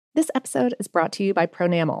This episode is brought to you by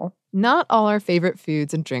Pronamel. Not all our favorite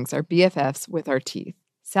foods and drinks are BFFs with our teeth.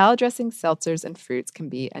 Salad dressings, seltzers, and fruits can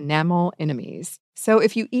be enamel enemies. So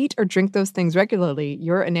if you eat or drink those things regularly,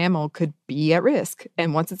 your enamel could be at risk.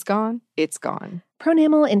 And once it's gone, it's gone.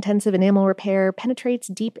 Pronamel Intensive Enamel Repair penetrates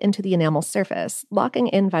deep into the enamel surface, locking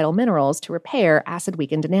in vital minerals to repair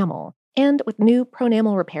acid-weakened enamel. And with new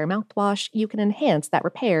Pronamel Repair mouthwash, you can enhance that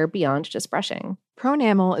repair beyond just brushing.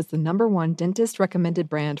 Pronamel is the #1 dentist-recommended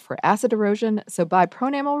brand for acid erosion, so buy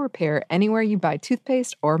Pronamel Repair anywhere you buy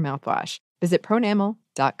toothpaste or mouthwash. Visit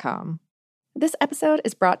pronamel.com. This episode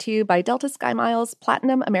is brought to you by Delta SkyMiles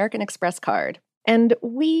Platinum American Express card. And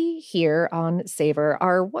we here on Savor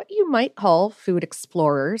are what you might call food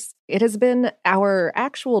explorers. It has been our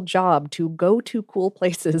actual job to go to cool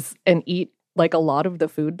places and eat like a lot of the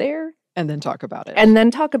food there. And then talk about it. And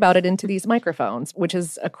then talk about it into these microphones, which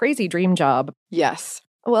is a crazy dream job. Yes.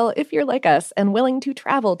 Well, if you're like us and willing to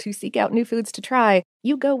travel to seek out new foods to try,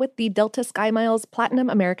 you go with the Delta SkyMiles Platinum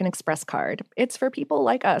American Express card. It's for people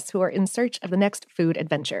like us who are in search of the next food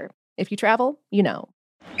adventure. If you travel, you know.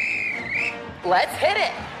 Let's hit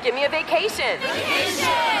it. Give me a vacation.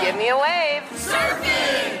 Vacation. Give me a wave.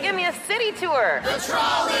 Surfing. Give me a city tour. The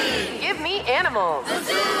trolley. Give me animals. The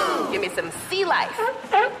zoo. Give me some sea life.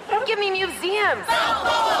 Give me museums.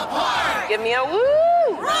 Balboa Park. Give me a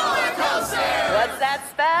woo. Roller coaster. What's that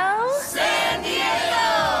spell? San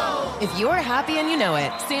Diego. If you're happy and you know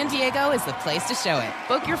it, San Diego is the place to show it.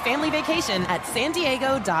 Book your family vacation at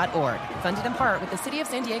sandiego.org. Funded in part with the City of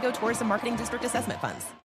San Diego Tourism Marketing District Assessment Funds.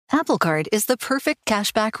 Apple Card is the perfect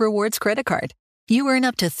cashback rewards credit card. You earn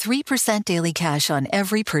up to 3% daily cash on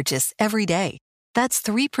every purchase every day. That's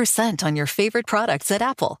 3% on your favorite products at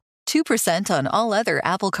Apple, 2% on all other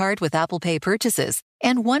Apple Card with Apple Pay purchases,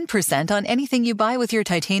 and 1% on anything you buy with your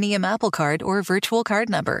titanium Apple Card or virtual card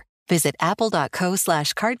number. Visit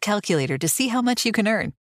apple.co/card calculator to see how much you can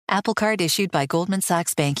earn. Apple Card issued by Goldman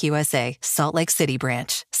Sachs Bank USA, Salt Lake City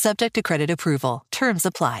branch. Subject to credit approval. Terms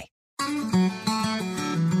apply.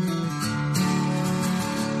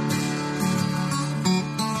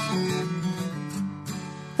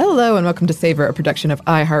 Hello and welcome to Savor, a production of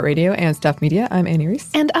iHeartRadio and Stuff Media. I'm Annie Reese.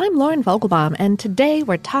 And I'm Lauren Vogelbaum, and today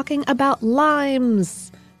we're talking about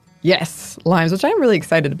limes. Yes, limes, which I'm really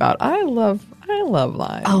excited about. I love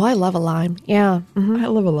lime. Oh, I love a lime. Yeah. I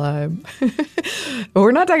love a lime. But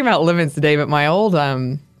we're not talking about lemons today, but my old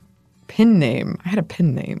pen name, I had a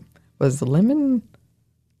pen name, was Lemon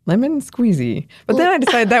Squeezy. But then I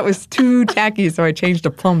decided that was too tacky, so I changed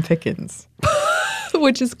to Plum Pickens.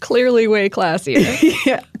 Which is clearly way classier.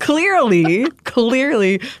 Yeah,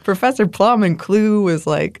 clearly, Professor Plum in Clue was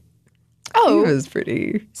like, he was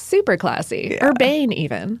pretty super classy. Yeah. Urbane,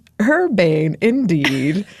 even. Urbane,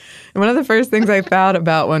 indeed. And one of the first things I thought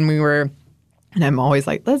about when we were, and I'm always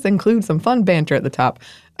like, let's include some fun banter at the top.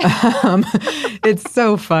 It's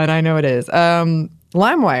so fun. I know it is.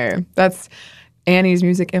 LimeWire. That's Annie's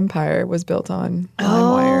music empire was built on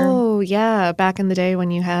LimeWire. Oh, yeah. Back in the day when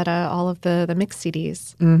you had all of the mix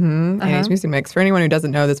CDs. Mm-hmm. Annie's Music Mix. For anyone who doesn't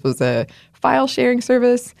know, this was a file sharing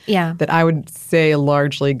service that I would say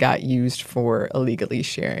largely got used for illegally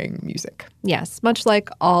sharing music. Yes, much like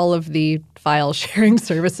all of the file sharing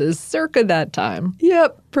services circa that time.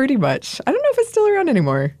 Yep, pretty much. I don't know if it's still around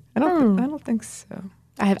anymore. I don't think so.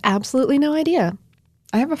 I have absolutely no idea.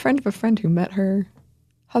 I have a friend of a friend who met her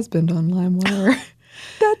husband on LimeWire.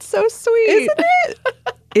 That's so sweet. Isn't it?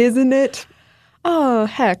 Isn't it? Oh,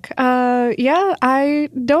 heck. Yeah, I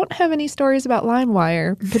don't have any stories about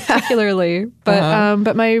LimeWire particularly,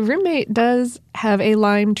 but my roommate does have a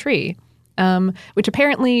lime tree, which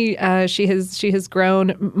apparently she has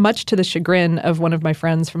grown, much to the chagrin of one of my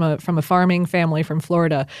friends from a farming family from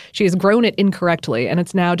Florida. She has grown it incorrectly, and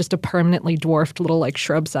it's now just a permanently dwarfed little like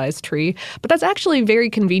shrub-sized tree. But that's actually very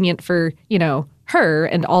convenient for, her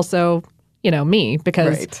and also, me,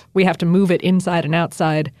 because we have to move it inside and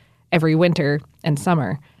outside every winter and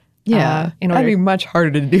summer. Yeah, that'd be much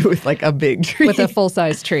harder to do with like a big tree. With a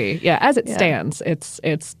full-size tree. Yeah, as it stands,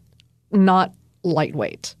 it's not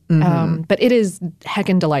lightweight. Mm-hmm. But it is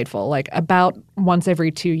heckin' delightful. Like about once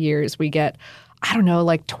every 2 years we get, I don't know,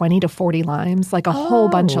 like 20 to 40 limes, like a whole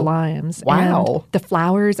bunch of limes. Wow. And the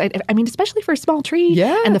flowers, I mean, especially for a small tree.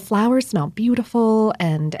 Yeah. And the flowers smell beautiful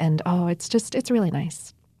and it's really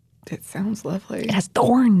nice. It sounds lovely. It has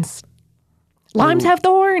thorns. Limes have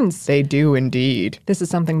thorns. They do indeed. This is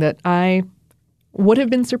something that I would have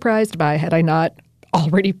been surprised by had I not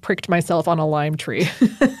already pricked myself on a lime tree.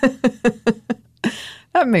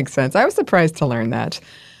 That makes sense. I was surprised to learn that.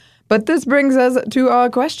 But this brings us to our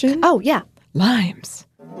question. Oh, yeah. Limes.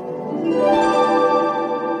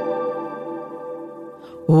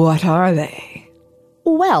 What are they?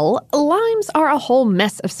 Well, limes are a whole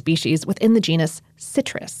mess of species within the genus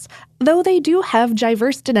Citrus, though they do have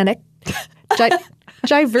diverse genetics. Oh,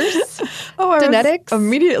 I genetics. was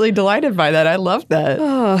immediately delighted by that. I love that.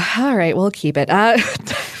 Oh, all right, we'll keep it.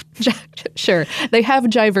 Sure, they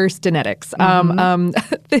have diverse genetics.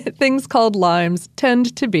 Things called limes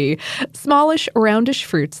tend to be smallish, roundish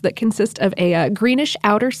fruits that consist of a greenish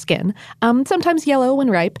outer skin, sometimes yellow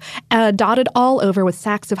when ripe, dotted all over with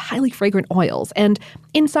sacs of highly fragrant oils. And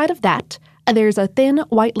inside of that, there's a thin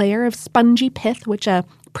white layer of spongy pith, which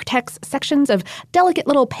protects sections of delicate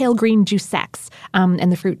little pale green juice sacs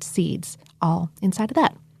and the fruit seeds all inside of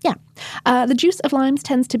that. Yeah. The juice of limes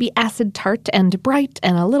tends to be acid tart and bright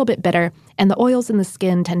and a little bit bitter, and the oils in the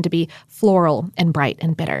skin tend to be floral and bright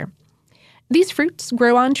and bitter. These fruits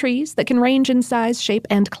grow on trees that can range in size, shape,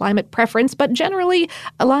 and climate preference, but generally,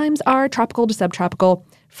 limes are tropical to subtropical.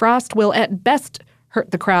 Frost will at best hurt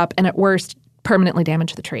the crop and at worst permanently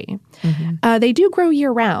damage the tree. They do grow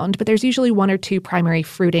year-round, but there's usually 1 or 2 primary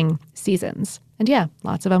fruiting seasons. And yeah,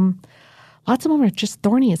 lots of them are just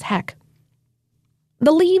thorny as heck.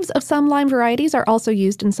 The leaves of some lime varieties are also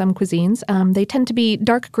used in some cuisines. They tend to be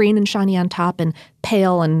dark green and shiny on top and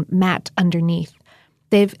pale and matte underneath.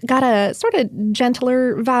 They've got a sort of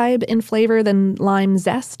gentler vibe in flavor than lime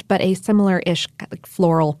zest, but a similar-ish like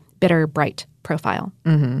floral, bitter, bright profile.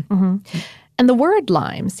 And the word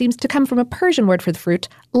lime seems to come from a Persian word for the fruit,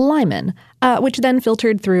 limon, which then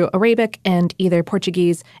filtered through Arabic and either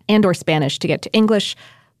Portuguese and or Spanish to get to English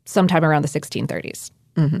sometime around the 1630s.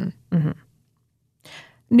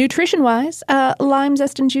 Nutrition-wise, lime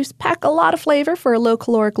zest and juice pack a lot of flavor for a low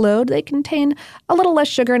caloric load. They contain a little less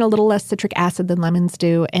sugar and a little less citric acid than lemons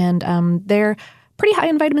do, and they're pretty high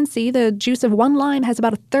in vitamin C. The juice of 1 lime has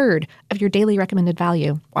about 1/3 of your daily recommended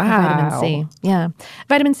value of vitamin C. Yeah.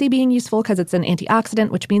 Vitamin C being useful because it's an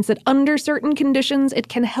antioxidant, which means that under certain conditions, it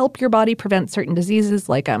can help your body prevent certain diseases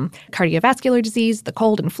like cardiovascular disease, the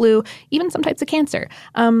cold and flu, even some types of cancer.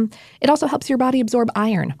 It also helps your body absorb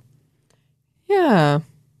iron. Yeah.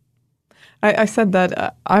 I said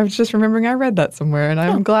that. I was just remembering I read that somewhere, and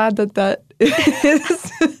I'm glad that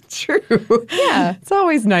is true. Yeah. It's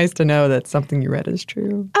always nice to know that something you read is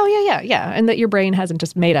true. Oh, yeah. And that your brain hasn't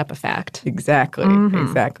just made up a fact. Exactly.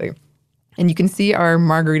 And you can see our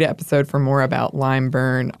margarita episode for more about lime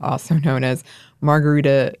burn, also known as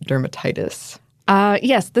margarita dermatitis.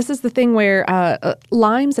 Yes, this is the thing where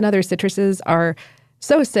limes and other citruses are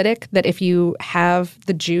so acidic that if you have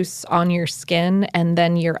the juice on your skin and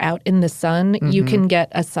then you're out in the sun, you can get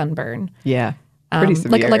a sunburn. Yeah, pretty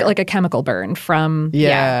severe. Like a chemical burn from,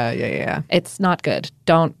 Yeah. It's not good.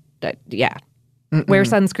 Don't, Wear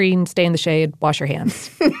sunscreen, stay in the shade, wash your hands.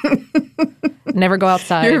 Never go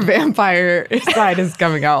outside. Your vampire side is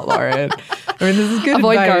coming out, Lauren. I mean, this is good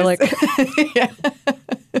Avoid advice. garlic.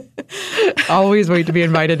 Always wait to be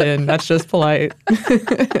invited in. That's just polite.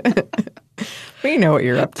 We know what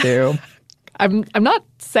you're up to. I'm not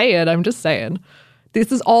saying, I'm just saying.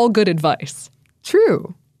 This is all good advice.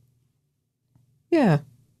 True. Yeah.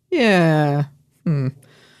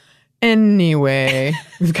 Anyway,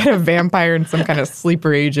 we've got a vampire and some kind of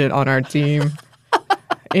sleeper agent on our team.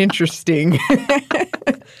 Interesting.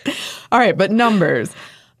 All right, but numbers.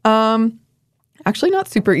 Actually not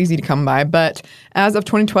super easy to come by, but as of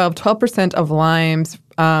 2012, 12% of limes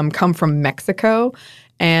come from Mexico,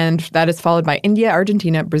 and that is followed by India,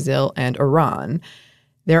 Argentina, Brazil, and Iran.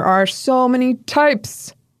 There are so many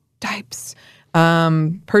types.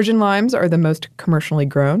 Persian limes are the most commercially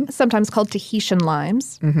grown. Sometimes called Tahitian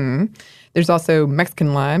limes. There's also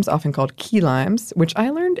Mexican limes, often called key limes, which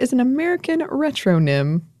I learned is an American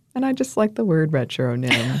retronym. And I just like the word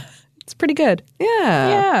retronym. It's pretty good.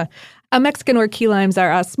 Yeah. Mexican or key limes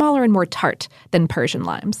are smaller and more tart than Persian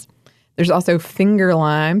limes. There's also finger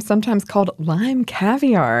limes, sometimes called lime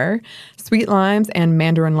caviar, sweet limes, and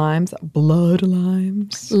mandarin limes, blood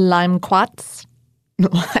limes. Lime quats.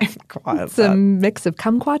 Limequats. It's a mix of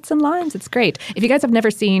kumquats and limes. It's great. If you guys have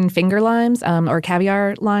never seen finger limes or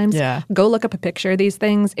caviar limes, go look up a picture of these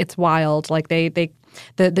things. It's wild. Like the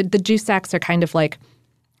juice sacs are kind of like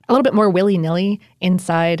a little bit more willy-nilly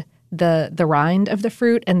inside the rind of the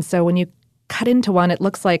fruit. And so when you cut into one, it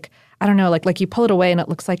looks like, I don't know, like you pull it away and it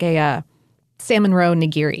looks like a salmon roe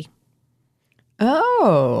nigiri.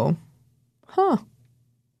 Oh. Huh.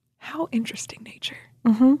 How interesting, nature.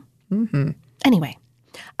 Anyway,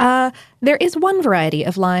 there is one variety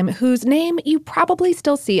of lime whose name you probably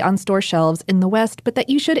still see on store shelves in the West, but that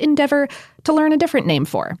you should endeavor to learn a different name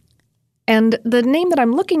for. And the name that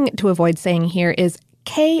I'm looking to avoid saying here is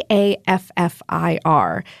Kaffir.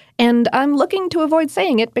 And I'm looking to avoid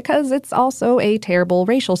saying it because it's also a terrible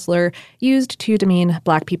racial slur used to demean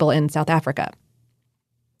Black people in South Africa.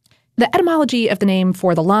 The etymology of the name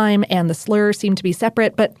for the lime and the slur seem to be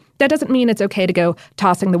separate, but that doesn't mean it's okay to go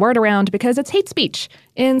tossing the word around because it's hate speech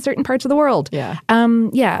in certain parts of the world. Yeah.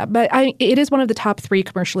 But it is one of the top 3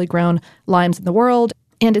 commercially grown limes in the world,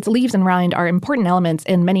 and its leaves and rind are important elements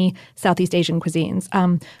in many Southeast Asian cuisines.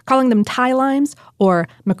 Calling them Thai limes or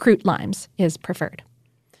makrut limes is preferred.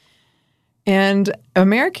 And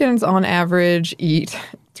Americans on average eat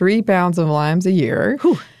 3 pounds of limes a year.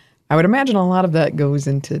 Whew. I would imagine a lot of that goes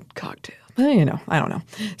into cocktails. But, I don't know.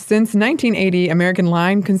 Since 1980, American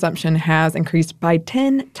lime consumption has increased by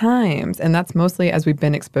 10 times. And that's mostly as we've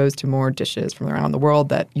been exposed to more dishes from around the world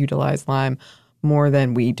that utilize lime more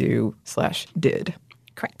than we did.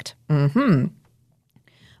 Correct.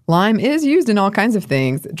 Lime is used in all kinds of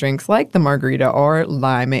things. Drinks like the margarita or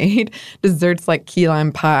limeade. Desserts like key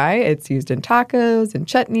lime pie. It's used in tacos and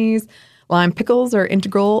chutneys. Lime pickles are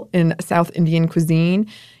integral in South Indian cuisine,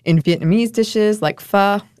 in Vietnamese dishes like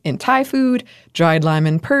pho, in Thai food, dried lime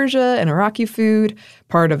in Persia and Iraqi food,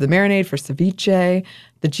 part of the marinade for ceviche.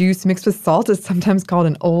 The juice mixed with salt is sometimes called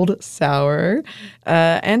an old sour.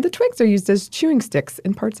 And the twigs are used as chewing sticks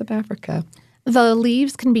in parts of Africa. The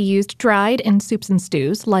leaves can be used dried in soups and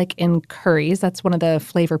stews, like in curries. That's one of the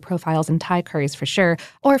flavor profiles in Thai curries for sure.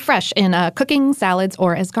 Or fresh in cooking, salads,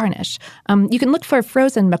 or as garnish. You can look for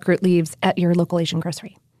frozen makrut leaves at your local Asian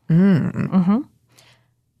grocery.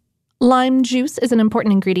 Lime juice is an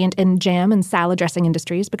important ingredient in jam and salad dressing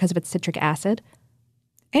industries because of its citric acid.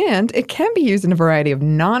 And it can be used in a variety of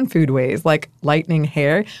non-food ways, like lightening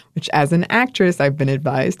hair, which as an actress I've been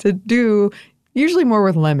advised to do, usually more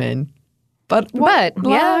with lemon. But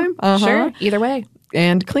yeah, sure, either way.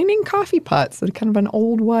 And cleaning coffee pots, so kind of an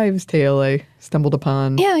old wives' tale I stumbled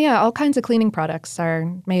upon. Yeah, all kinds of cleaning products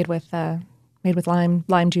are made with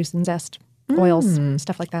lime juice and zest, oils,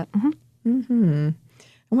 stuff like that.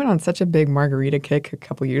 I went on such a big margarita kick a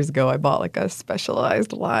couple years ago. I bought like a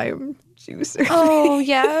specialized lime juicer. Oh,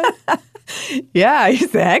 yeah? Yeah, I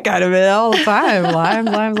use the heck out of it all the time.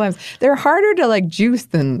 Limes. They're harder to like juice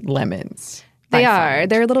than lemons. They are.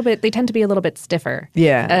 They tend to be a little bit stiffer.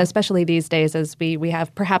 Yeah. Especially these days as we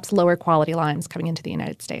have perhaps lower quality limes coming into the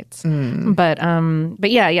United States. But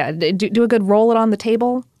yeah. Do a good roll it on the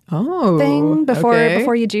table thing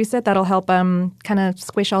before you juice it. That'll help kind of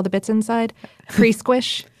squish all the bits inside.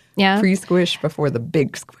 Pre-squish. Yeah. Pre-squish before the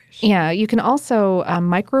big squish. Yeah. You can also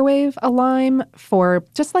microwave a lime for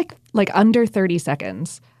just like under 30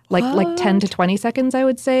 seconds. Like 10 to 20 seconds, I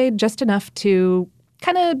would say. Just enough to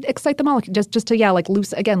kind of excite the molecule, just to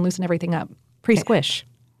loosen everything up. Pre-squish.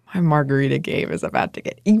 My margarita game is about to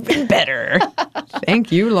get even better.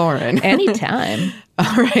 Thank you, Lauren. Anytime.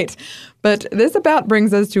 All right. But this about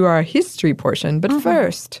brings us to our history portion. But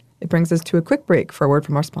first, it brings us to a quick break for a word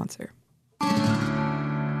from our sponsor.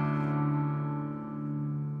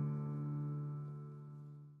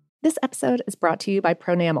 This episode is brought to you by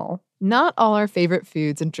Pronamel. Not all our favorite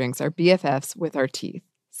foods and drinks are BFFs with our teeth.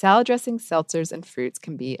 Salad dressings, seltzers, and fruits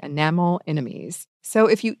can be enamel enemies. So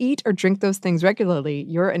if you eat or drink those things regularly,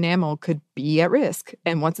 your enamel could be at risk.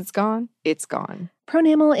 And once it's gone, it's gone.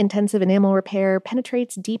 Pronamel Intensive Enamel Repair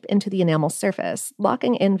penetrates deep into the enamel surface,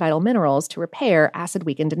 locking in vital minerals to repair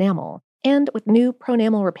acid-weakened enamel. And with new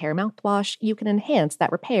Pronamel Repair mouthwash, you can enhance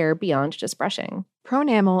that repair beyond just brushing.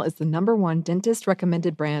 Pronamel is the #1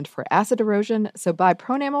 dentist-recommended brand for acid erosion, so buy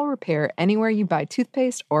Pronamel Repair anywhere you buy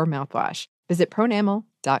toothpaste or mouthwash. Visit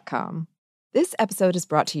pronamel.com. This episode is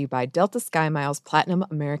brought to you by Delta SkyMiles Platinum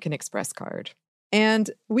American Express card.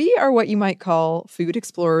 And we are what you might call food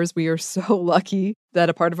explorers. We are so lucky that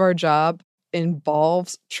a part of our job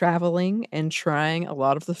involves traveling and trying a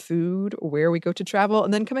lot of the food where we go to travel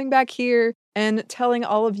and then coming back here and telling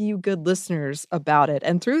all of you good listeners about it.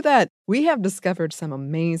 And through that, we have discovered some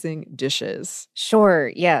amazing dishes.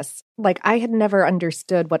 Sure, yes. Like I had never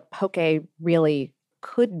understood what poke really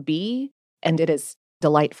could be, and it is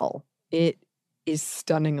delightful. It is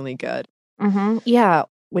stunningly good. Yeah,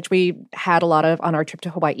 which we had a lot of on our trip to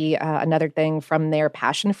Hawaii. Another thing from their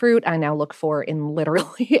passion fruit, I now look for in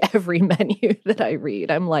literally every menu that I read.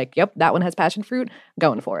 I'm like, yep, that one has passion fruit,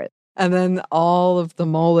 going for it. And then all of the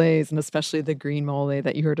moles, and especially the green mole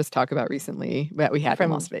that you heard us talk about recently that we had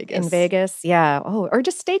from Las Vegas. In Vegas, yeah. Oh, or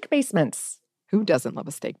just steak basements. Who doesn't love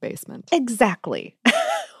a steak basement? Exactly.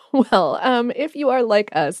 Well, if you are like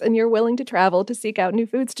us and you're willing to travel to seek out new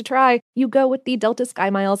foods to try, you go with the Delta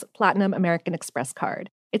SkyMiles Platinum American Express card.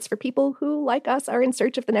 It's for people who, like us, are in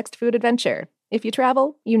search of the next food adventure. If you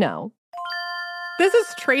travel, you know. This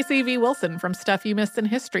is Tracy V. Wilson from Stuff You Missed in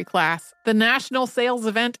History class. The national sales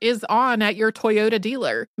event is on at your Toyota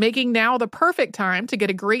dealer, making now the perfect time to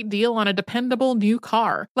get a great deal on a dependable new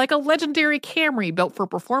car. Like a legendary Camry built for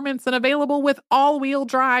performance and available with all-wheel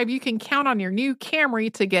drive, you can count on your new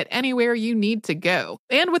Camry to get anywhere you need to go.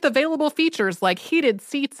 And with available features like heated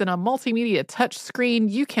seats and a multimedia touchscreen,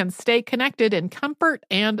 you can stay connected in comfort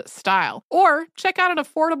and style. Or check out an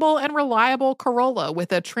affordable and reliable Corolla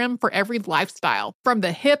with a trim for every lifestyle. From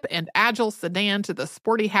the hip and agile sedan to the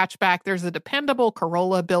sporty hatchback, there's a dependable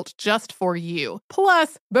Corolla built just for you.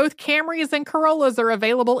 Plus, both Camrys and Corollas are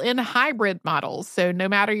available in hybrid models, so no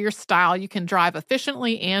matter your style, you can drive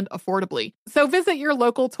efficiently and affordably. So visit your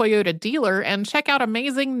local Toyota dealer and check out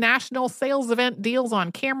amazing national sales event deals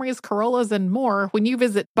on Camrys, Corollas, and more when you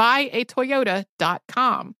visit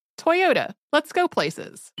buyatoyota.com. Toyota, let's go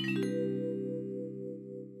places.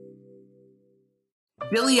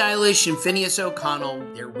 Billie Eilish and Phineas O'Connell,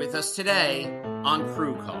 they're with us today on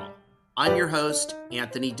Crew Call. I'm your host,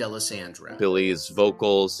 Anthony D'Alessandro. Billie's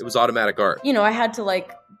vocals, it was automatic art. You know, I had to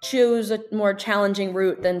choose a more challenging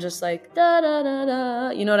route than just da da da da.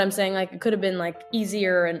 You know what I'm saying? It could have been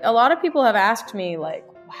easier. And a lot of people have asked me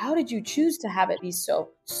how did you choose to have it be so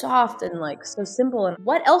soft and so simple? And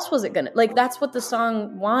what else was it gonna that's what the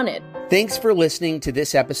song wanted. Thanks for listening to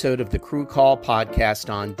this episode of the Crew Call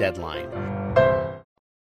podcast on Deadline.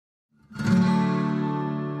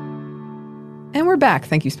 And we're back.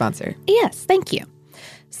 Thank you, sponsor. Yes, thank you.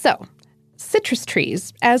 So, citrus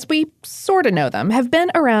trees, as we sort of know them, have been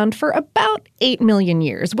around for about 8 million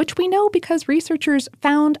years, which we know because researchers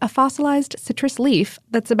found a fossilized citrus leaf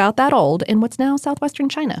that's about that old in what's now southwestern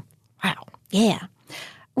China. Wow. Yeah.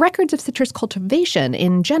 Records of citrus cultivation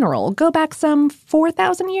in general go back some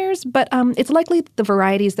 4,000 years, but it's likely that the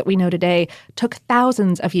varieties that we know today took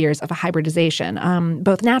thousands of years of hybridization,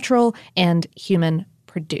 both natural and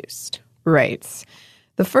human-produced. Right.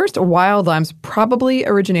 The first wild limes probably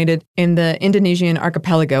originated in the Indonesian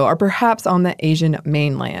archipelago or perhaps on the Asian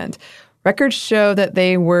mainland. Records show that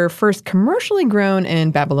they were first commercially grown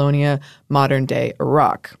in Babylonia, modern-day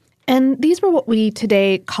Iraq. And these were what we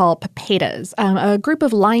today call pepetas, a group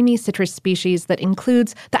of limey citrus species that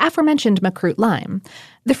includes the aforementioned makrut lime.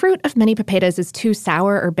 The fruit of many pepetas is too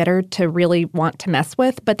sour or bitter to really want to mess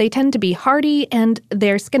with, but they tend to be hardy, and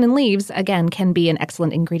their skin and leaves, again, can be an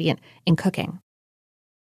excellent ingredient in cooking.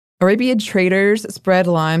 Arabian traders spread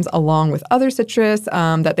limes along with other citrus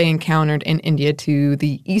that they encountered in India to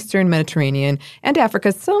the eastern Mediterranean and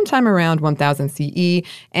Africa sometime around 1000 CE,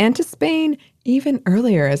 and to Spain even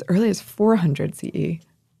earlier, as early as 400 CE.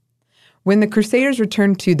 When the Crusaders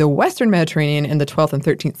returned to the western Mediterranean in the 12th and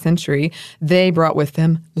 13th century, they brought with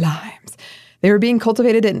them limes. They were being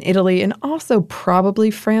cultivated in Italy and also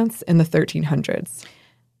probably France in the 1300s.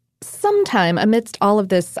 Sometime amidst all of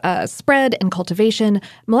this spread and cultivation,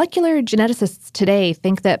 molecular geneticists today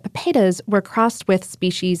think that pepetas were crossed with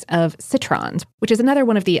species of citrons, which is another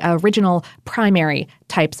one of the original primary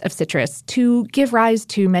types of citrus, to give rise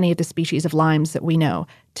to many of the species of limes that we know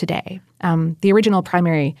today. The original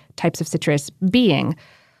primary types of citrus being,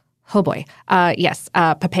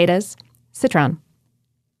 pepetas, citron,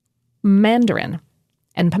 mandarin,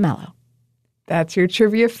 and pomelo. That's your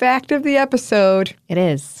trivia fact of the episode. It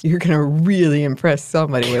is. You're going to really impress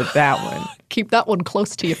somebody with that one. Keep that one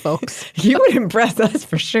close to you, folks. You would impress us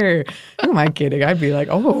for sure. Who am I kidding? I'd be like,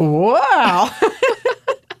 oh, wow.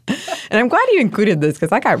 And I'm glad you included this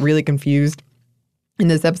because I got really confused in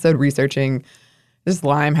this episode researching. This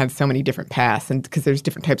lime had so many different paths, and because there's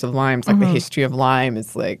different types of limes, the history of lime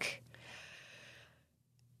is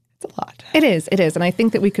it's a lot. It is. And I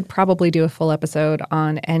think that we could probably do a full episode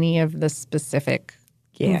on any of the specific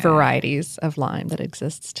varieties of lime that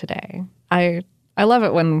exists today. I love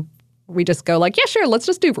it when we just go yeah, sure, let's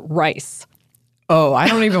just do rice. Oh, I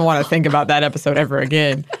don't even want to think about that episode ever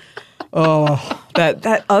again. Oh,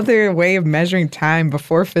 that other way of measuring time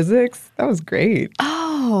before physics, that was great.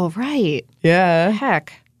 Oh, right. Yeah.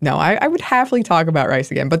 Heck. No, I would happily talk about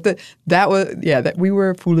rice again, but that we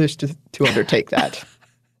were foolish to undertake that.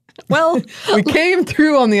 Well, we came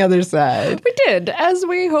through on the other side. We did, as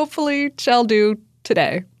we hopefully shall do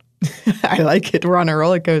today. I like it. We're on a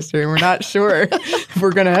roller coaster and we're not sure if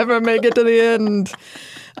we're going to ever make it to the end.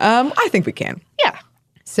 I think we can. Yeah.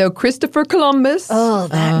 So Christopher Columbus,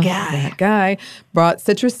 that guy, brought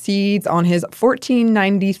citrus seeds on his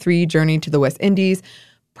 1493 journey to the West Indies,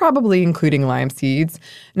 probably including lime seeds.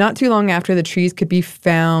 Not too long after, the trees could be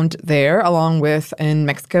found there, along with in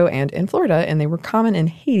Mexico and in Florida, and they were common in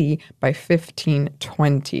Haiti by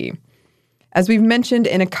 1520. As we've mentioned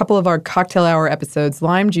in a couple of our cocktail hour episodes,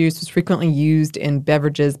 lime juice was frequently used in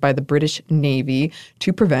beverages by the British Navy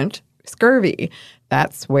to prevent scurvy.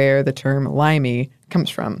 That's where the term limey comes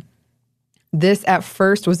from. This, at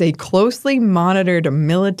first, was a closely monitored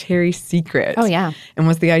military secret. Oh, yeah. And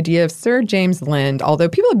was the idea of Sir James Lind, although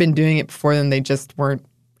people had been doing it before then, they just weren't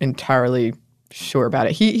entirely sure about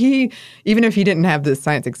it. He even if he didn't have the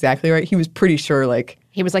science exactly right, he was pretty sure, like...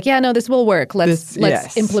 He was like, yeah, no, this will work. Let's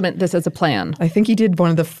implement this as a plan. I think he did one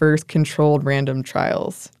of the first controlled random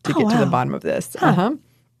trials to get to the bottom of this. Huh.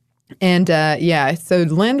 And so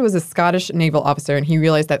Lind was a Scottish naval officer, and he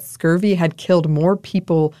realized that scurvy had killed more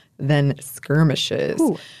people than skirmishes.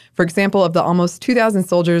 Ooh. For example, of the almost 2,000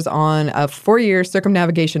 soldiers on a 4-year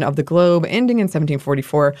circumnavigation of the globe ending in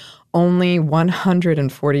 1744, only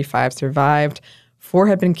 145 survived. 4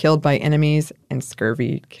 had been killed by enemies, and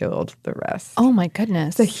scurvy killed the rest. Oh, my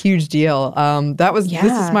goodness. It's a huge deal. This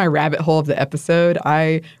is my rabbit hole of the episode.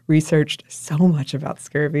 I researched so much about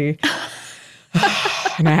scurvy.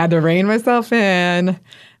 And I had to rein myself in.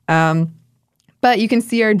 But you can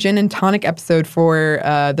see our gin and tonic episode for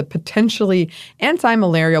the potentially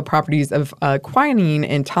anti-malarial properties of quinine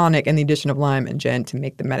and tonic and the addition of lime and gin to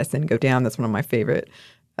make the medicine go down. That's one of my favorite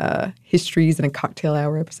histories in a cocktail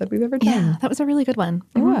hour episode we've ever done. Yeah, that was a really good one.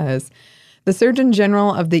 It was. The Surgeon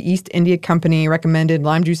General of the East India Company recommended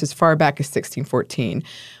lime juice as far back as 1614.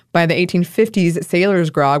 By the 1850s, sailor's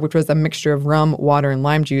grog, which was a mixture of rum, water, and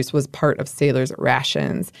lime juice, was part of sailors'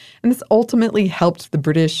 rations. And this ultimately helped the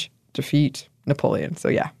British defeat Napoleon. So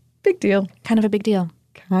yeah, big deal. Kind of a big deal.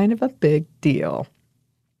 Kind of a big deal.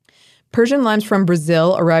 Persian limes from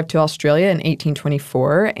Brazil arrived to Australia in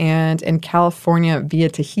 1824 and in California via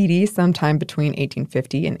Tahiti sometime between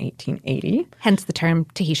 1850 and 1880. Hence the term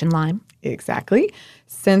Tahitian lime. Exactly.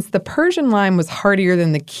 Since the Persian lime was hardier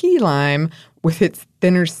than the key lime with its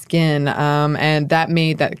thinner skin, and that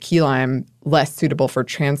made that key lime less suitable for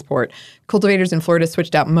transport, cultivators in Florida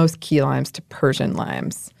switched out most key limes to Persian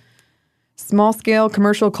limes. Small-scale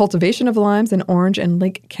commercial cultivation of limes in Orange and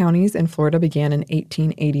Lake counties in Florida began in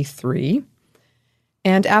 1883.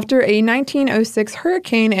 And after a 1906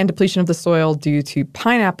 hurricane and depletion of the soil due to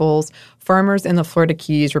pineapples, farmers in the Florida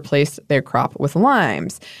Keys replaced their crop with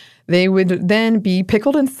limes. They would then be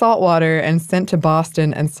pickled in salt water and sent to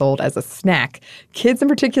Boston and sold as a snack. Kids in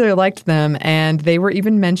particular liked them, and they were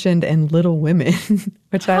even mentioned in Little Women,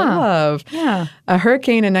 which I love. Yeah. A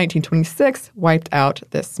hurricane in 1926 wiped out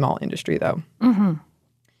this small industry, though. Mm-hmm.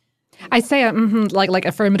 I say like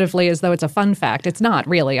affirmatively as though it's a fun fact. It's not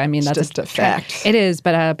really. I mean, that's just a fact. It is,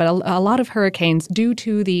 but a lot of hurricanes, due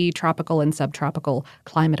to the tropical and subtropical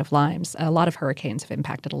climate of limes, a lot of hurricanes have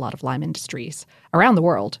impacted a lot of lime industries around the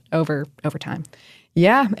world over time.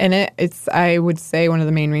 Yeah, and it's I would say one of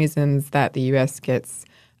the main reasons that the U.S. gets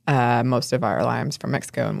most of our limes from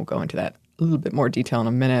Mexico, and we'll go into that a little bit more detail in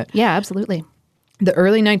a minute. Yeah, absolutely. The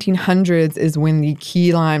early 1900s is when the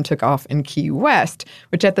key lime took off in Key West,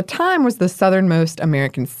 which at the time was the southernmost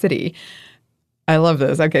American city. I love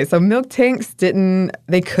this. Okay, so milk tanks couldn't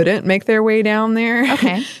make their way down there.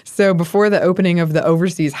 Okay. So before the opening of the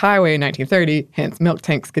Overseas Highway in 1930, hence milk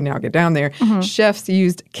tanks could now get down there, chefs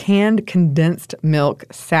used canned condensed milk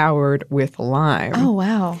soured with lime. Oh,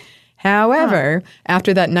 wow. However,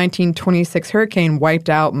 after that 1926 hurricane wiped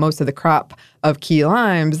out most of the crop of key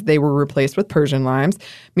limes, they were replaced with Persian limes,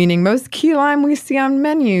 meaning most key lime we see on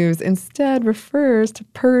menus instead refers to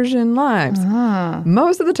Persian limes.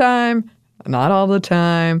 Most of the time, not all the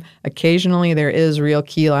time. Occasionally, there is real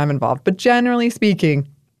key lime involved, but generally speaking,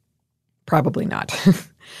 probably not.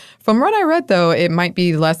 From what I read, though, it might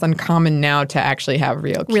be less uncommon now to actually have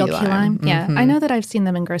real key lime. Yeah, I know that I've seen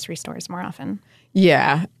them in grocery stores more often.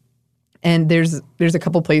 Yeah. And there's a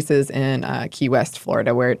couple places in Key West,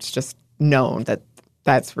 Florida, where it's just known that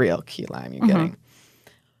that's real key lime you're getting.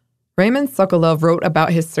 Raymond Sokolov wrote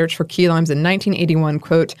about his search for key limes in 1981,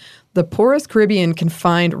 quote, "The poorest Caribbean can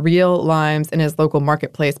find real limes in his local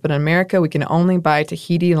marketplace, but in America we can only buy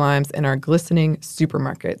Tahiti limes in our glistening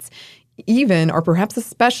supermarkets. Even, or perhaps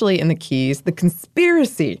especially in the Keys, the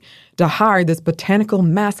conspiracy to hide this botanical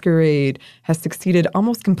masquerade has succeeded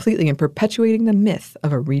almost completely in perpetuating the myth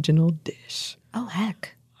of a regional dish." Oh,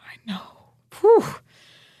 heck. I know. Whew.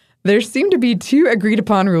 There seem to be 2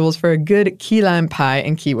 agreed-upon rules for a good key lime pie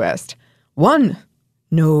in Key West. 1,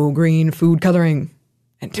 no green food coloring.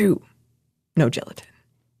 And 2, no gelatin.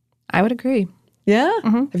 I would agree. Yeah?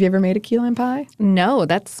 Have you ever made a key lime pie? No,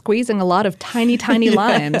 that's squeezing a lot of tiny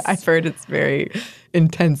limes. I've heard it's very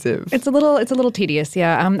intensive. It's a little tedious,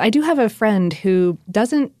 yeah. I do have a friend who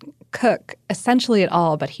doesn't cook essentially at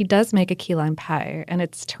all, but he does make a key lime pie, and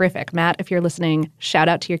it's terrific. Matt, if you're listening, shout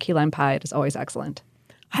out to your key lime pie. It is always excellent.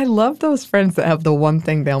 I love those friends that have the one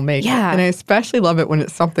thing they'll make. Yeah. And I especially love it when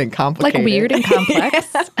it's something complicated. Like weird and complex.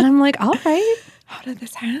 Yeah. And I'm like, all right. How did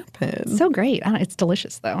this happen? So great. It's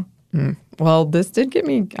delicious, though. Well, this did get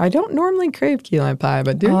me. I don't normally crave key lime pie,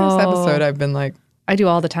 but during this episode, I've been like, I do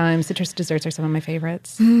all the time. Citrus desserts are some of my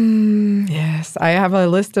favorites. Yes. I have a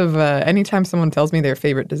list of anytime someone tells me their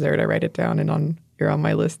favorite dessert, I write it down, and you're on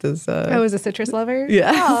my list as as a citrus lover?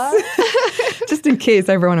 Yes. Just in case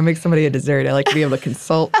I ever want to make somebody a dessert, I like to be able to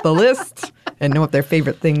consult the list and know what their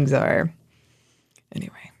favorite things are.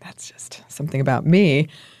 Anyway, that's just something about me.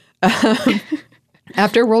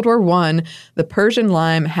 After World War I, the Persian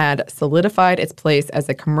lime had solidified its place as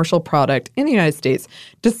a commercial product in the United States,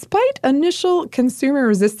 despite initial consumer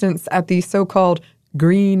resistance at the so-called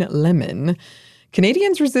green lemon.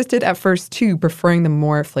 Canadians resisted at first, too, preferring the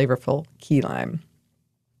more flavorful key lime.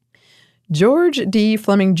 George D.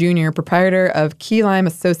 Fleming Jr., proprietor of Key Lime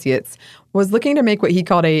Associates, was looking to make what he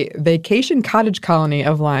called a vacation cottage colony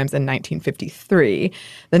of limes in 1953.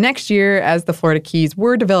 The next year, as the Florida Keys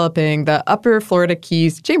were developing, the Upper Florida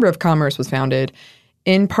Keys Chamber of Commerce was founded,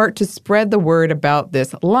 in part to spread the word about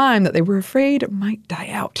this lime that they were afraid might die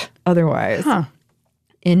out otherwise.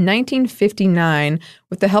 In 1959,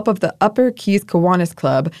 with the help of the Upper Keys Kiwanis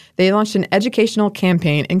Club, they launched an educational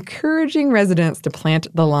campaign encouraging residents to plant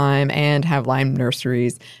the lime and have lime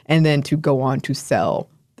nurseries, and then to go on to sell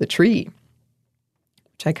the tree,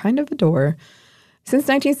 which I kind of adore. Since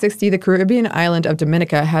 1960, the Caribbean island of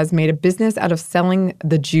Dominica has made a business out of selling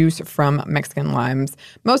the juice from Mexican limes,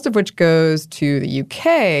 most of which goes to the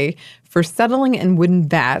UK for settling in wooden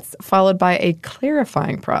vats, followed by a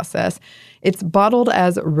clarifying process. It's bottled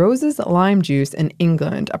as Rose's Lime Juice in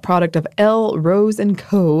England, a product of L. Rose &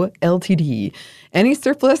 Co., Ltd. Any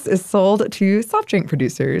surplus is sold to soft drink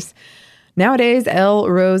producers. Nowadays, L.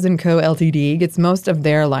 Rose & Co., Ltd. gets most of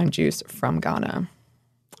their lime juice from Ghana.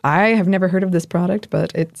 I have never heard of this product,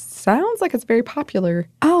 but it sounds like it's very popular.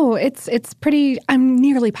 Oh, it's pretty, I'm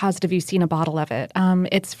nearly positive you've seen a bottle of it.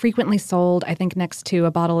 It's frequently sold, I think, next to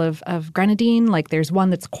a bottle of grenadine. Like there's one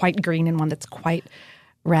that's quite green and one that's quite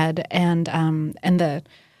red. And am I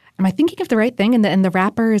thinking of the right thing? And the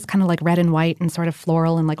wrapper is kind of like red and white and sort of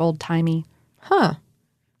floral and like old-timey. Huh.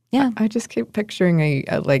 Yeah. I just keep picturing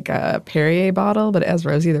a Perrier bottle, but it has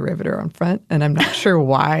Rosie the Riveter on front, and I'm not sure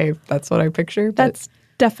why that's what I picture. But That's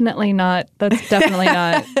definitely not. Does that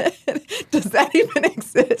even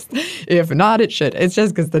exist? If not, it should. It's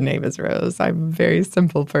just because the name is Rose. I'm a very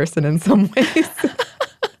simple person in some ways.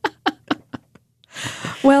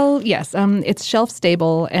 Well, yes, it's shelf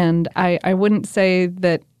stable, and I wouldn't say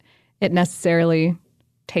that it necessarily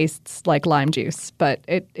tastes like lime juice, but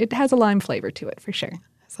it has a lime flavor to it for sure.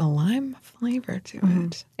 It's a lime flavor to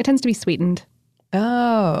it. It tends to be sweetened.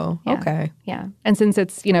 Oh, Yeah. okay. Yeah, and since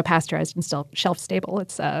it's pasteurized and still shelf stable,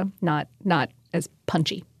 it's not as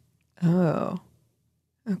punchy. Oh,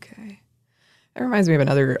 okay. That reminds me of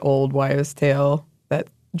another old wives' tale that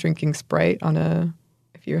drinking Sprite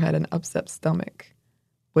if you had an upset stomach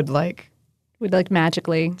would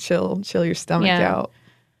magically chill your stomach out.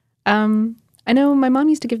 I know my mom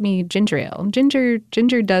used to give me ginger ale.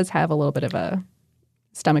 Ginger does have a little bit of a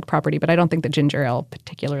stomach property, but I don't think that ginger ale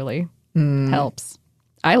particularly helps.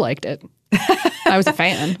 I liked it. I was a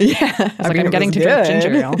fan. Yeah. I was I'm getting to drink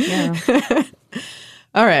ginger ale. Yeah.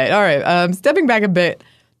 All right. Stepping back a bit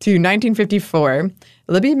to 1954,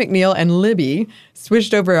 Libby McNeil and Libby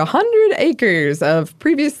switched over 100 acres of land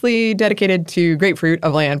previously dedicated to grapefruit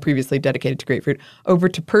over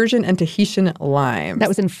to Persian and Tahitian limes. That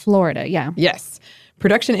was in Florida, yeah. Yes.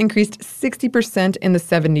 Production increased 60% in the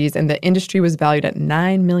 70s, and the industry was valued at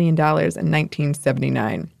 $9 million in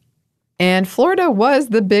 1979. And Florida was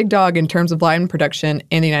the big dog in terms of lime production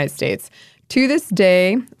in the United States. To this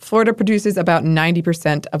day, Florida produces about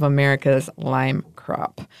 90% of America's lime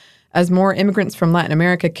crop. As more immigrants from Latin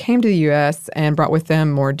America came to the U.S. and brought with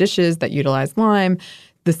them more dishes that utilized lime,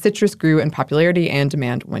 the citrus grew in popularity and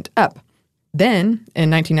demand went up. Then,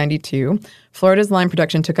 in 1992, Florida's lime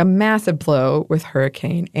production took a massive blow with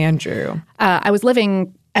Hurricane Andrew. I was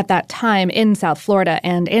living at that time in South Florida,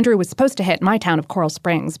 and Andrew was supposed to hit my town of Coral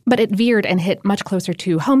Springs, but it veered and hit much closer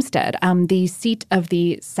to Homestead, the seat of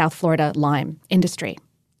the South Florida lime industry.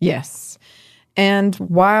 Yes. And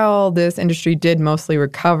while this industry did mostly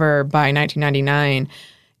recover by 1999,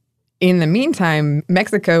 in the meantime,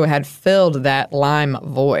 Mexico had filled that lime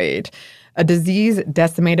void. A disease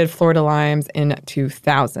decimated Florida limes in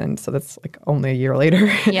 2000. So that's like only a year later.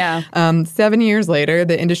 Yeah. 7 years later,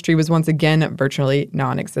 the industry was once again virtually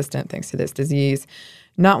non-existent thanks to this disease.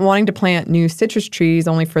 Not wanting to plant new citrus trees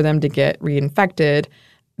only for them to get reinfected,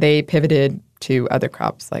 they pivoted to other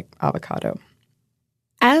crops like avocado.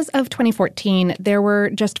 As of 2014, there were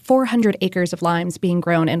just 400 acres of limes being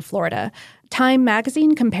grown in Florida. Time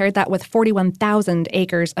magazine compared that with 41,000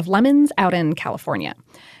 acres of lemons out in California.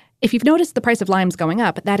 If you've noticed the price of limes going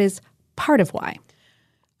up, that is part of why.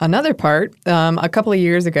 Another part, a couple of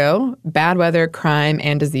years ago, bad weather, crime,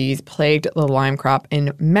 and disease plagued the lime crop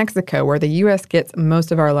in Mexico, where the U.S. gets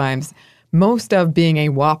most of our limes, most of being a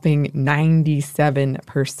whopping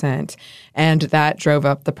 97%. And that drove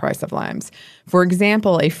up the price of limes. For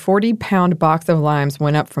example, a 40-pound box of limes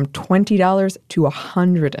went up from $20 to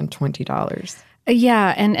 $120.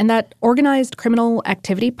 Yeah, and that organized criminal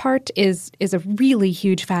activity part is a really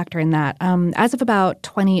huge factor in that. As of about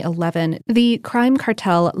 2011, the crime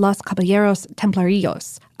cartel Los Caballeros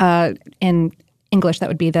Templarios, in English that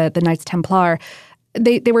would be the Knights Templar,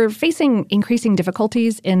 they were facing increasing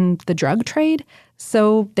difficulties in the drug trade,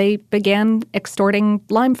 so they began extorting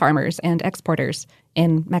lime farmers and exporters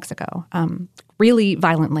in Mexico, really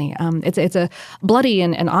violently. It's a bloody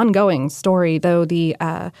and ongoing story, though the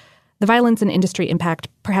violence and industry impact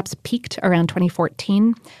perhaps peaked around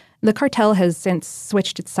 2014. The cartel has since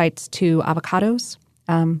switched its sights to avocados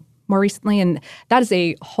more recently, and that is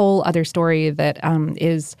a whole other story that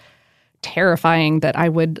is terrifying that I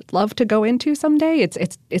would love to go into someday.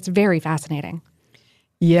 It's very fascinating.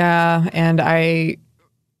 Yeah, and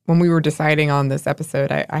when we were deciding on this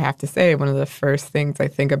episode, I have to say one of the first things I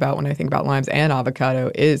think about when I think about limes and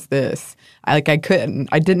avocado is this. I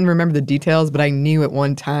didn't remember the details, but I knew at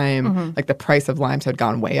one time, like the price of limes had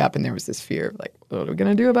gone way up, and there was this fear of like, what are we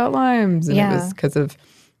going to do about limes? And it was because of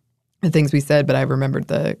the things we said, but I remembered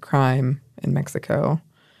the crime in Mexico.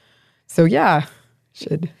 So yeah,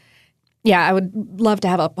 Yeah, I would love to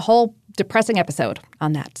have a whole depressing episode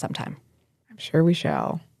on that sometime. I'm sure we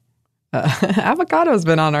shall. Avocado's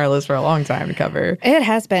been on our list for a long time to cover. It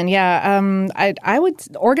has been, yeah. I would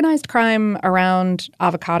organized crime around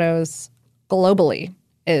avocados globally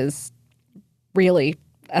is really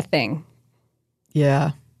a thing.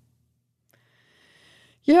 Yeah.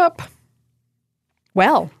 Yep.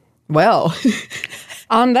 Well.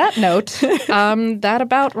 On that note, that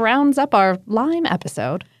about rounds up our lime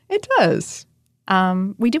episode. It does.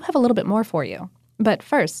 We do have a little bit more for you. But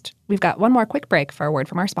first, we've got one more quick break for a word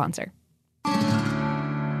from our sponsor.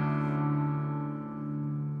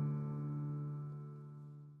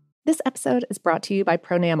 This episode is brought to you by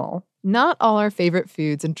Pronamel. Not all our favorite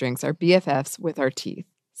foods and drinks are BFFs with our teeth.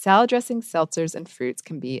 Salad dressings, seltzers, and fruits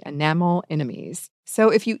can be enamel enemies. So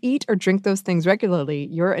if you eat or drink those things regularly,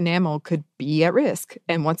 your enamel could be at risk.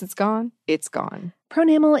 And once it's gone, it's gone.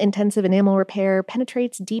 Pronamel Intensive Enamel Repair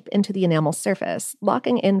penetrates deep into the enamel surface,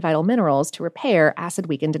 locking in vital minerals to repair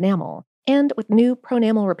acid-weakened enamel. And with new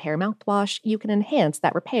Pronamel Repair mouthwash, you can enhance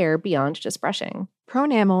that repair beyond just brushing.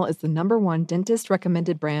 Pronamel is the #1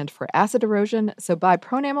 dentist-recommended brand for acid erosion, so buy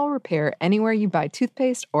Pronamel Repair anywhere you buy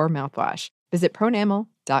toothpaste or mouthwash. Visit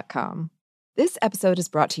pronamel.com. This episode is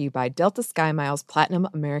brought to you by Delta SkyMiles Platinum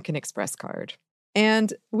American Express card.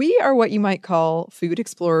 And we are what you might call food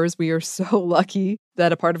explorers. We are so lucky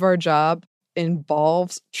that a part of our job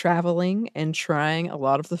involves traveling and trying a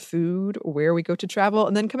lot of the food where we go to travel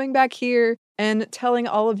and then coming back here and telling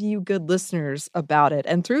all of you good listeners about it.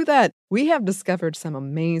 And through that, we have discovered some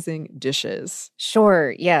amazing dishes.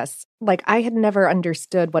 Sure, yes. Like I had never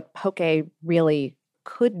understood what poke really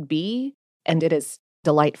could be, and it is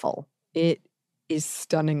delightful. It is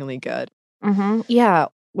stunningly good. Mm-hmm. Yeah,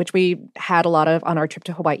 which we had a lot of on our trip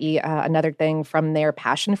to Hawaii. Another thing from their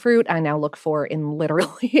passion fruit, I now look for in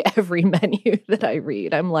literally every menu that I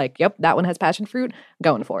read. I'm like, yep, that one has passion fruit,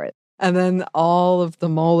 going for it. And then all of the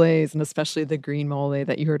moles, and especially the green mole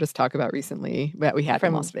that you heard us talk about recently that we had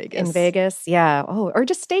in Las Vegas. In Vegas, yeah. Oh, or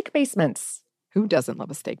just steak basements. Who doesn't love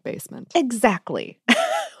a steak basement? Exactly.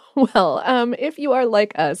 Well, if you are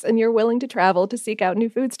like us and you're willing to travel to seek out new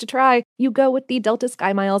foods to try, you go with the Delta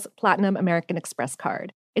SkyMiles Platinum American Express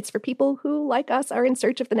card. It's for people who, like us, are in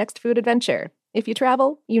search of the next food adventure. If you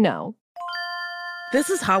travel, you know. This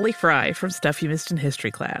is Holly Fry from Stuff You Missed in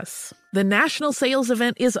History class. The national sales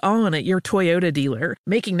event is on at your Toyota dealer,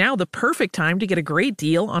 making now the perfect time to get a great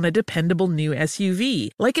deal on a dependable new SUV,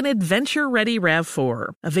 like an adventure-ready RAV4.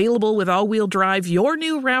 Available with all-wheel drive, your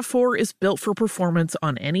new RAV4 is built for performance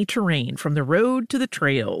on any terrain, from the road to the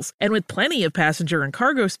trails. And with plenty of passenger and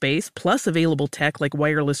cargo space, plus available tech like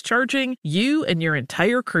wireless charging, you and your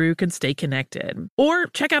entire crew can stay connected. Or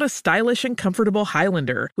check out a stylish and comfortable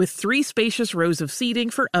Highlander with 3 spacious rows of seating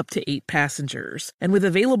for up to 8 passengers. And with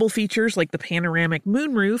available features like the panoramic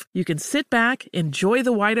moonroof, you can sit back, enjoy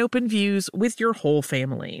the wide open views with your whole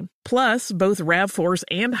family. Plus, both RAV4s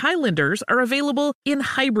and Highlanders are available in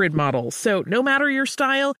hybrid models, so no matter your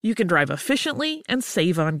style, you can drive efficiently and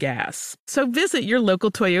save on gas. So visit your local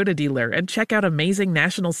Toyota dealer and check out amazing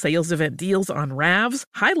national sales event deals on RAVs,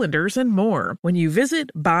 Highlanders, and more when you visit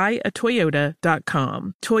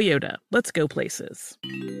buyatoyota.com. Toyota, let's go places.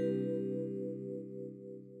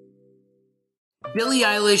 Billie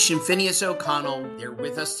Eilish and Phineas O'Connell, they're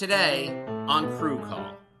with us today on Crew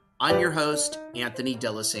Call. I'm your host, Anthony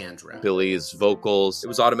D'Alessandro. Billie's vocals, it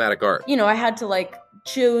was automatic art. You know, I had to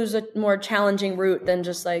choose a more challenging route than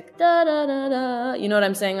just da da da da. You know what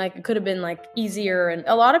I'm saying? It could have been easier. And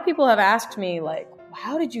a lot of people have asked me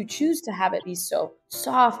how did you choose to have it be so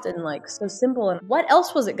soft and so simple? And what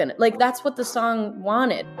else was it gonna that's what the song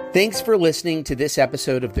wanted. Thanks for listening to this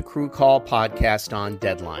episode of the Crew Call podcast on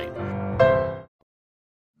Deadline.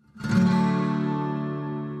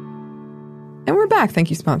 And we're back.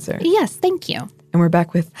 Thank you, sponsor. Yes, thank you. And we're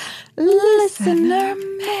back with Listener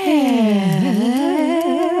Mail.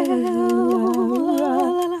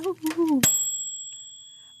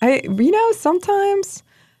 Sometimes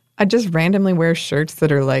I just randomly wear shirts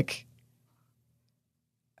that are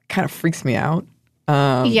kind of freaks me out.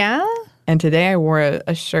 Yeah? And today I wore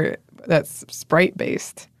a shirt that's Sprite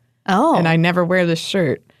based. Oh. And I never wear this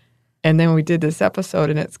shirt. And then we did this episode,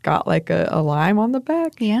 and it's got a lime on the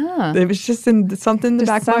back. Yeah. It was just something in the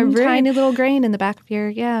back of my brain. Tiny little grain in the back of your,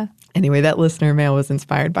 yeah. Anyway, that listener mail was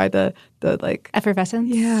inspired by the effervescence?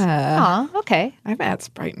 Yeah. Aw, okay. I've had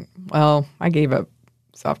Sprite. Well, I gave up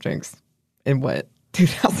soft drinks in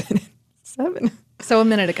 2007? So a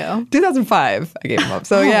minute ago. 2005, I gave them up.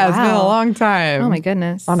 So it's been a long time. Oh, my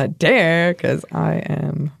goodness. On a dare, because I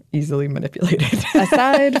am easily manipulated.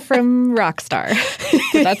 Aside from Rockstar.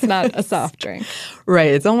 That's not a soft drink.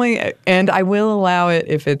 Right. It's only, and I will allow it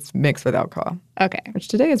if it's mixed with alcohol. Okay. Which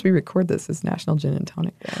today, as we record this, is National Gin and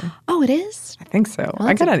Tonic Day. Oh, it is? I think so.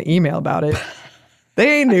 I got an email about it.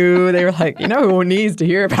 They knew. They were like, who needs to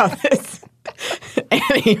hear about this?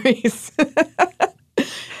 Anyways.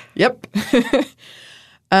 Yep.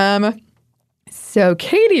 So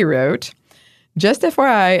Katie wrote, just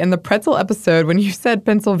FYI, in the pretzel episode, when you said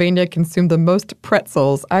Pennsylvania consumed the most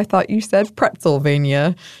pretzels, I thought you said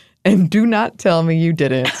Pretzelvania. And do not tell me you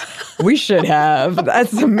didn't. We should have.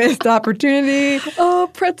 That's a missed opportunity. Oh,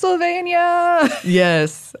 Pretzelvania.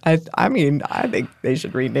 Yes. I think they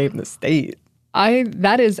should rename the state.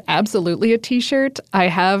 That is absolutely a T-shirt. I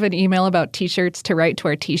have an email about T-shirts to write to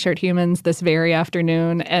our T-shirt humans this very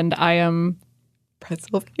afternoon, and I am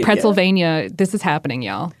Pretzelvania. This is happening,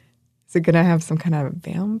 y'all. Is it going to have some kind of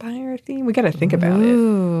vampire theme? We got to think about it.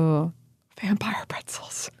 Vampire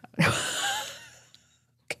pretzels.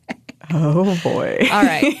 Oh, boy. All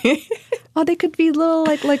right. Oh, they could be little,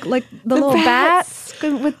 like the little bats.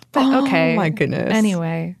 Okay. Oh, my goodness.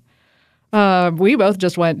 Anyway. We both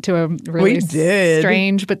just went to a really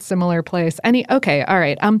strange but similar place. Okay, all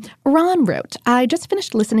right. Ron wrote, I just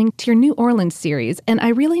finished listening to your New Orleans series, and I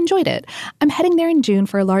really enjoyed it. I'm heading there in June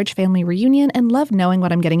for a large family reunion and love knowing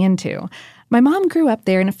what I'm getting into. My mom grew up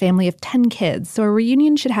there in a family of 10 kids, so a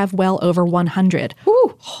reunion should have well over 100.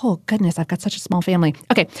 Ooh, oh, goodness, I've got such a small family.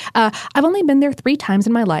 Okay, I've only been there 3 times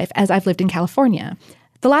in my life as I've lived in California.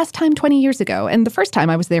 The last time 20 years ago, and the first time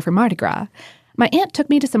I was there for Mardi Gras. My aunt took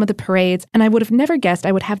me to some of the parades, and I would have never guessed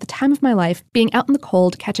I would have the time of my life being out in the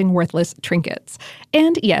cold catching worthless trinkets.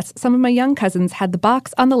 And yes, some of my young cousins had the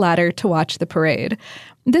box on the ladder to watch the parade.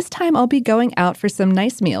 This time I'll be going out for some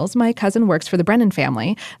nice meals. My cousin works for the Brennan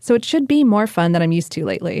family, so it should be more fun than I'm used to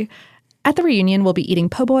lately. At the reunion, we'll be eating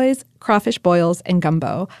po' boys, crawfish boils, and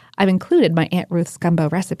gumbo. I've included my Aunt Ruth's gumbo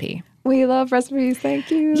recipe. We love recipes.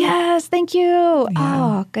 Thank you. Yes, thank you. Yeah.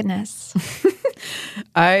 Oh, goodness.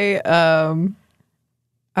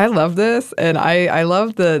 I love this, and I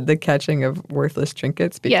love the catching of worthless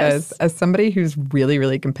trinkets because as somebody who's really,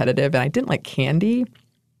 really competitive, and I didn't like candy.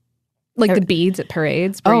 Like the beads at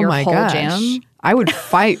parades for your whole jam? I would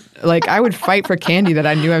fight. I would fight for candy that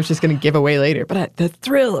I knew I was just going to give away later. But the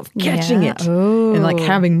thrill of catching it and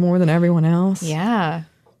having more than everyone else. Yeah.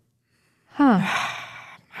 Huh.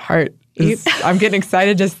 heart I'm getting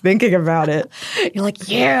excited just thinking about it. You're like,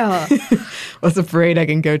 yeah. I was afraid I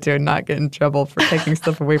can go to and not get in trouble for taking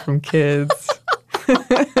stuff away from kids.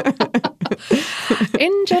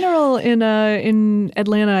 In general, in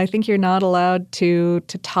Atlanta, I think you're not allowed to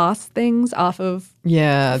toss things off of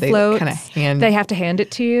floats. They have to hand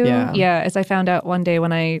it to you. Yeah, as I found out one day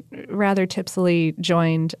when I rather tipsily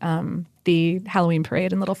joined the Halloween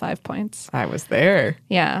parade in Little Five Points. I was there.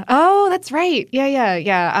 Yeah. Oh, that's right.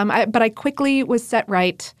 Yeah. But I quickly was set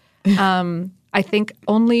right. I think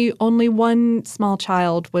only one small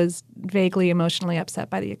child was vaguely emotionally upset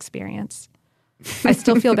by the experience. I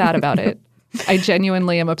still feel bad about it. I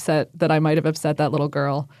genuinely am upset that I might have upset that little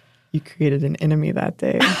girl. You created an enemy that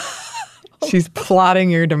day. She's plotting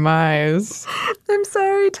your demise. I'm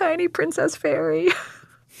sorry, tiny Princess Fairy.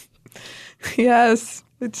 Yes,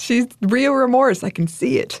 she's real remorse. I can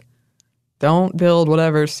see it. Don't build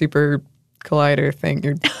whatever super collider thing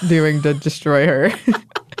you're doing to destroy her.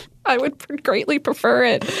 I would greatly prefer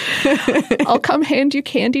it. I'll come hand you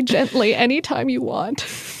candy gently anytime you want.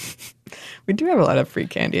 We do have a lot of free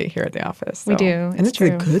candy here at the office. So. We do. And it's the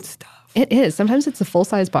good stuff. It is. Sometimes it's the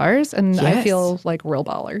full-size bars, and yes. I feel like real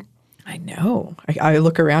baller. I know. I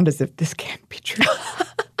look around as if this can't be true.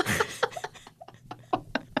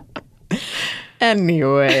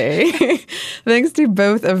 Anyway, thanks to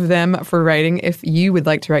both of them for writing. If you would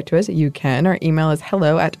like to write to us, you can. Our email is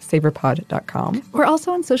hello@savorpod.com. We're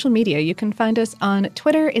also on social media. You can find us on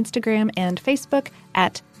Twitter, Instagram, and Facebook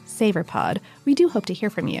at SavorPod. We do hope to hear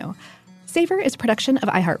from you. Savor is a production of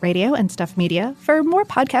iHeartRadio and Stuff Media. For more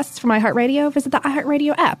podcasts from iHeartRadio, visit the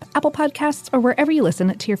iHeartRadio app, Apple Podcasts, or wherever you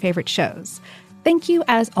listen to your favorite shows. Thank you,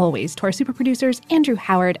 as always, to our super producers, Andrew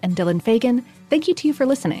Howard and Dylan Fagan. Thank you to you for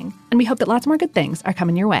listening, and we hope that lots more good things are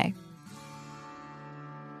coming your way.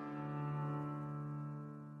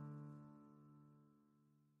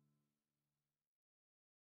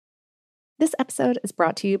 This episode is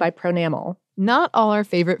brought to you by Pronamel. Not all our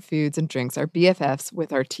favorite foods and drinks are BFFs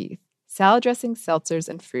with our teeth. Salad dressings, seltzers,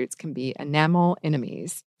 and fruits can be enamel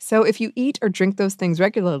enemies. So if you eat or drink those things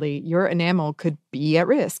regularly, your enamel could be at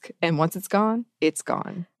risk. And once it's gone, it's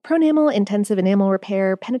gone. Pronamel Intensive Enamel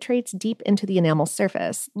Repair penetrates deep into the enamel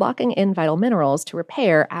surface, locking in vital minerals to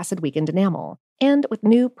repair acid-weakened enamel. And with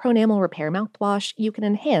new Pronamel Repair mouthwash, you can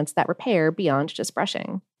enhance that repair beyond just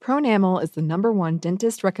brushing. Pronamel is the #1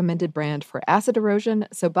 dentist-recommended brand for acid erosion,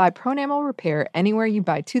 so buy Pronamel Repair anywhere you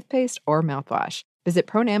buy toothpaste or mouthwash. Visit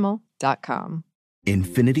pronamel.com.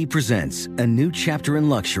 Infiniti presents a new chapter in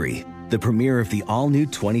luxury, the premiere of the all-new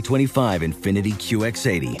 2025 Infiniti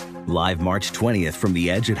QX80, live March 20th from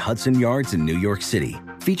the Edge at Hudson Yards in New York City,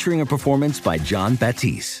 featuring a performance by John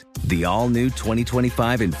Batiste. The all-new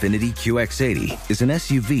 2025 Infiniti QX80 is an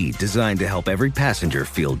SUV designed to help every passenger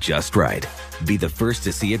feel just right. Be the first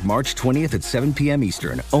to see it March 20th at 7 p.m.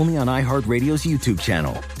 Eastern, only on iHeartRadio's YouTube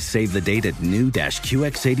channel. Save the date at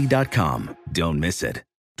new-QX80.com. Don't miss it.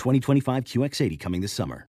 2025 QX80 coming this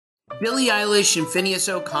summer. Billie Eilish and Phineas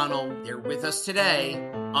O'Connell, they're with us today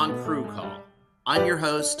on Crew Call. I'm your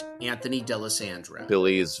host, Anthony D'Alessandro.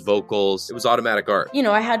 Billie's vocals, it was automatic art. You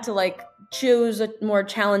know, I had to choose a more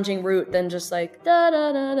challenging route than just da da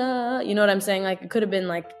da da. You know what I'm saying? It could have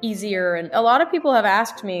been easier. And a lot of people have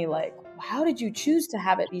asked me how did you choose to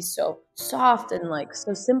have it be so soft and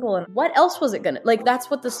so simple? And what else was it gonna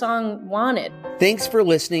that's what the song wanted. Thanks for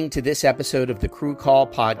listening to this episode of the Crew Call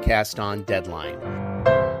podcast on Deadline.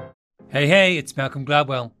 Hey, it's Malcolm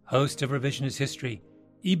Gladwell, host of Revisionist History.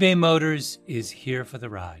 eBay Motors is here for the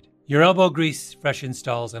ride. Your elbow grease, fresh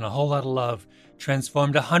installs, and a whole lot of love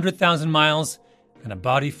transformed 100,000 miles and a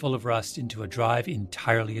body full of rust into a drive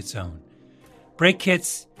entirely its own. Brake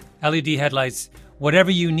kits, LED headlights,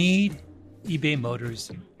 whatever you need, eBay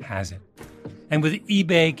Motors has it. And with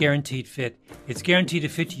eBay Guaranteed Fit, it's guaranteed to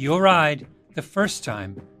fit your ride the first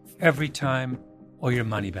time, every time, or your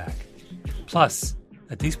money back. Plus,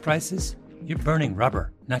 at these prices, you're burning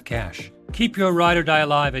rubber, not cash. Keep your ride or die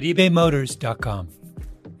alive at ebaymotors.com.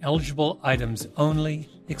 Eligible items only.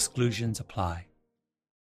 Exclusions apply.